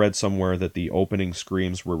also read somewhere that the opening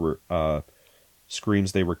screams were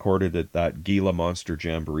screams they recorded at that Gila Monster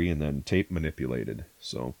Jamboree and then tape manipulated.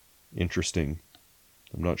 So, interesting.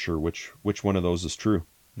 I'm not sure which one of those is true.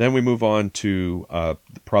 Then we move on to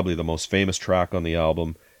probably the most famous track on the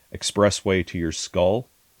album, Expressway to Your Skull,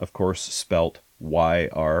 of course spelt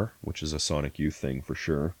YR, which is a Sonic Youth thing for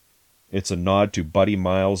sure. It's a nod to Buddy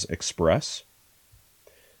Miles' Express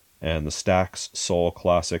and the Stax soul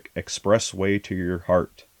classic Expressway to Your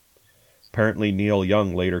Heart. Apparently Neil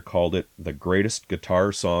Young later called it the greatest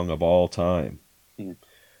guitar song of all time.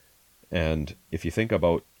 And if you think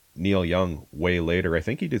about Neil Young way later, I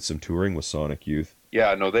think he did some touring with Sonic Youth.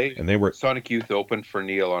 Yeah, no, they were Sonic Youth opened for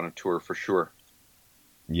Neil on a tour for sure.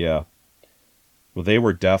 Yeah. Well, they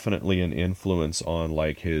were definitely an influence on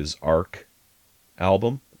like his Arc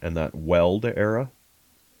album and that Weld era.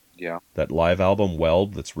 Yeah. That live album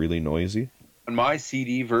Weld that's really noisy. On my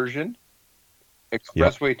CD version,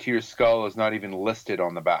 Expressway to Your Skull is not even listed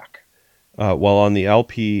on the back. Well, on the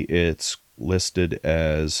LP, it's listed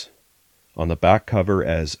as, on the back cover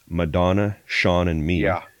as Madonna, Sean, and Me.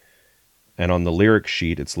 Yeah. And on the lyric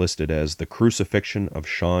sheet, it's listed as The Crucifixion of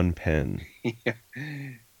Sean Penn. Yeah.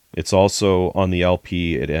 It's also, on the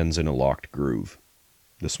LP, it ends in a locked groove.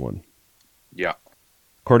 This one. Yeah.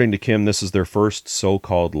 According to Kim, this is their first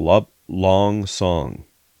so-called long song.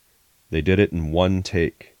 They did it in one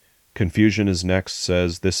take. Confusion is Next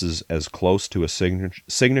says this is as close to a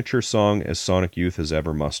signature song as Sonic Youth has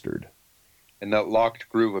ever mustered. And that locked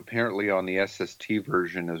groove apparently on the SST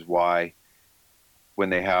version is why when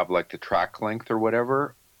they have like the track length or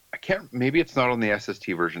whatever, maybe it's not on the SST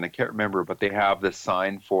version, I can't remember, but they have the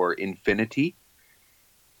sign for infinity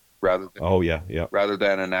rather than, rather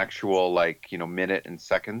than an actual minute and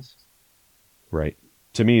seconds. Right.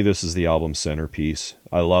 To me, this is the album's centerpiece.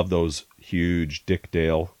 I love those huge Dick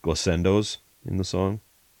Dale glissendos in the song.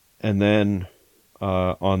 And then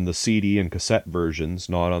on the CD and cassette versions,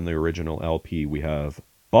 not on the original LP, we have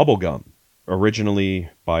Bubblegum. Originally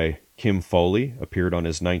by Kim Foley, appeared on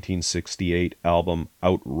his 1968 album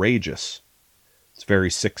Outrageous. It's a very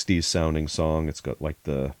 60s sounding song. It's got like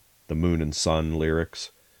the moon and sun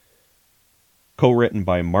lyrics. Co-written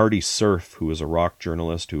by Marty Cerf, who is a rock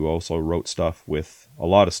journalist who also wrote a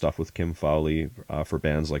lot of stuff with Kim Fowley for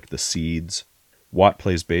bands like The Seeds. Watt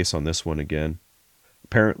plays bass on this one again.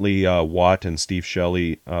 Apparently, Watt and Steve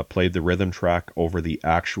Shelley played the rhythm track over the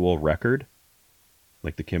actual record,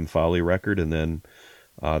 like the Kim Fowley record, and then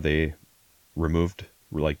they removed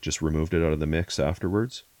it out of the mix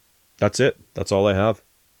afterwards. That's it. That's all I have.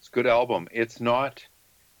 It's a good album. It's not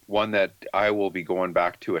one that I will be going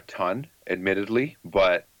back to a ton, admittedly,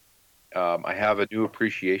 but I have a new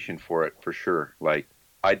appreciation for it for sure. Like,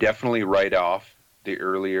 I definitely write off the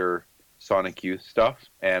earlier Sonic Youth stuff,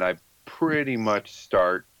 and I pretty much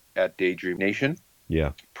start at Daydream Nation.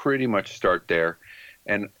 Yeah. Pretty much start there.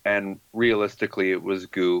 And realistically, it was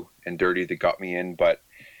Goo and Dirty that got me in, but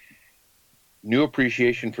new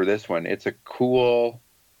appreciation for this one. It's a cool,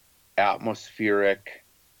 atmospheric,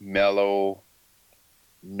 mellow,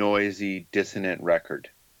 noisy, dissonant record.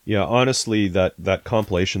 Yeah, honestly, that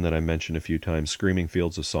compilation that I mentioned a few times, Screaming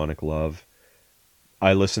Fields of Sonic Love,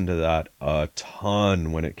 I listened to that a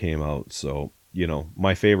ton when it came out. So,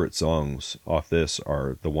 my favorite songs off this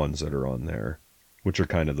are the ones that are on there, which are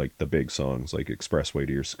kind of like the big songs, like Expressway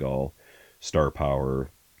to Your Skull, Star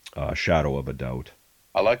Power, Shadow of a Doubt.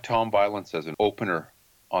 I like Tom Violence as an opener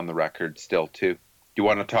on the record still, too. Do you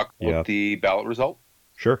want to talk about the ballot result?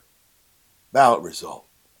 Sure. Ballot result.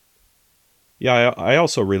 Yeah, I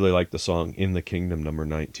also really like the song In the Kingdom, number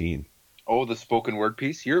 19. Oh, the spoken word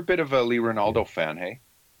piece? You're a bit of a Lee Ronaldo fan, hey?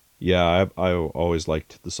 Yeah, I always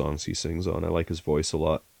liked the songs he sings on. I like his voice a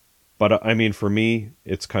lot. But, I mean, for me,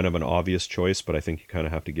 it's kind of an obvious choice, but I think you kind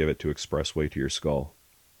of have to give it to Expressway to Your Skull.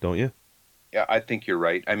 Don't you? Yeah, I think you're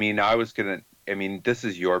right. I mean, I was going to I mean, this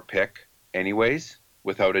is your pick anyways,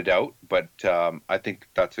 without a doubt, but I think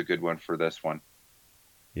that's a good one for this one.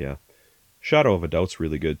 Yeah. Shadow of a Doubt's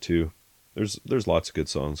really good too. There's lots of good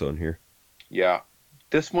songs on here. Yeah.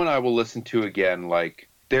 This one I will listen to again. Like,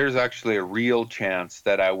 there's actually a real chance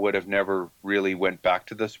that I would have never really went back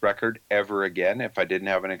to this record ever again if I didn't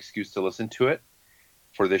have an excuse to listen to it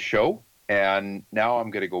for this show. And now I'm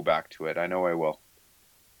going to go back to it. I know I will.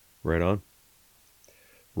 Right on.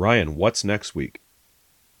 Ryan, what's next week?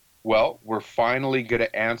 Well, we're finally going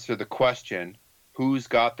to answer the question, who's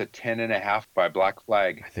got the 10.5 by Black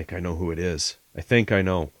Flag? I think I know who it is. I think I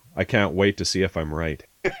know. I can't wait to see if I'm right.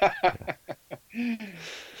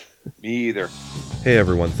 Me either. Hey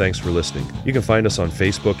everyone, thanks for listening. You can find us on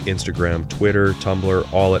Facebook, Instagram, Twitter,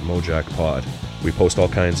 Tumblr, all at Mojack Pod. We post all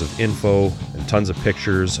kinds of info and tons of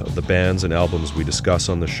pictures of the bands and albums we discuss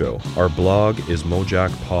on the show. Our blog is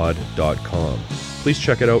mojackpod.com. Please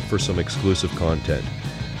check it out for some exclusive content.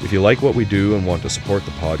 If you like what we do and want to support the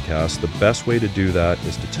podcast, the best way to do that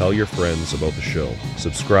is to tell your friends about the show.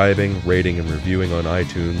 Subscribing, rating, and reviewing on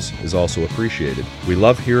iTunes is also appreciated. We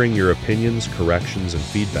love hearing your opinions, corrections, and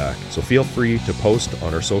feedback, so feel free to post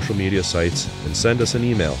on our social media sites and send us an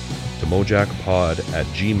email to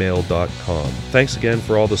mojackpod@gmail.com. Thanks again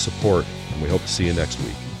for all the support, and we hope to see you next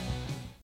week.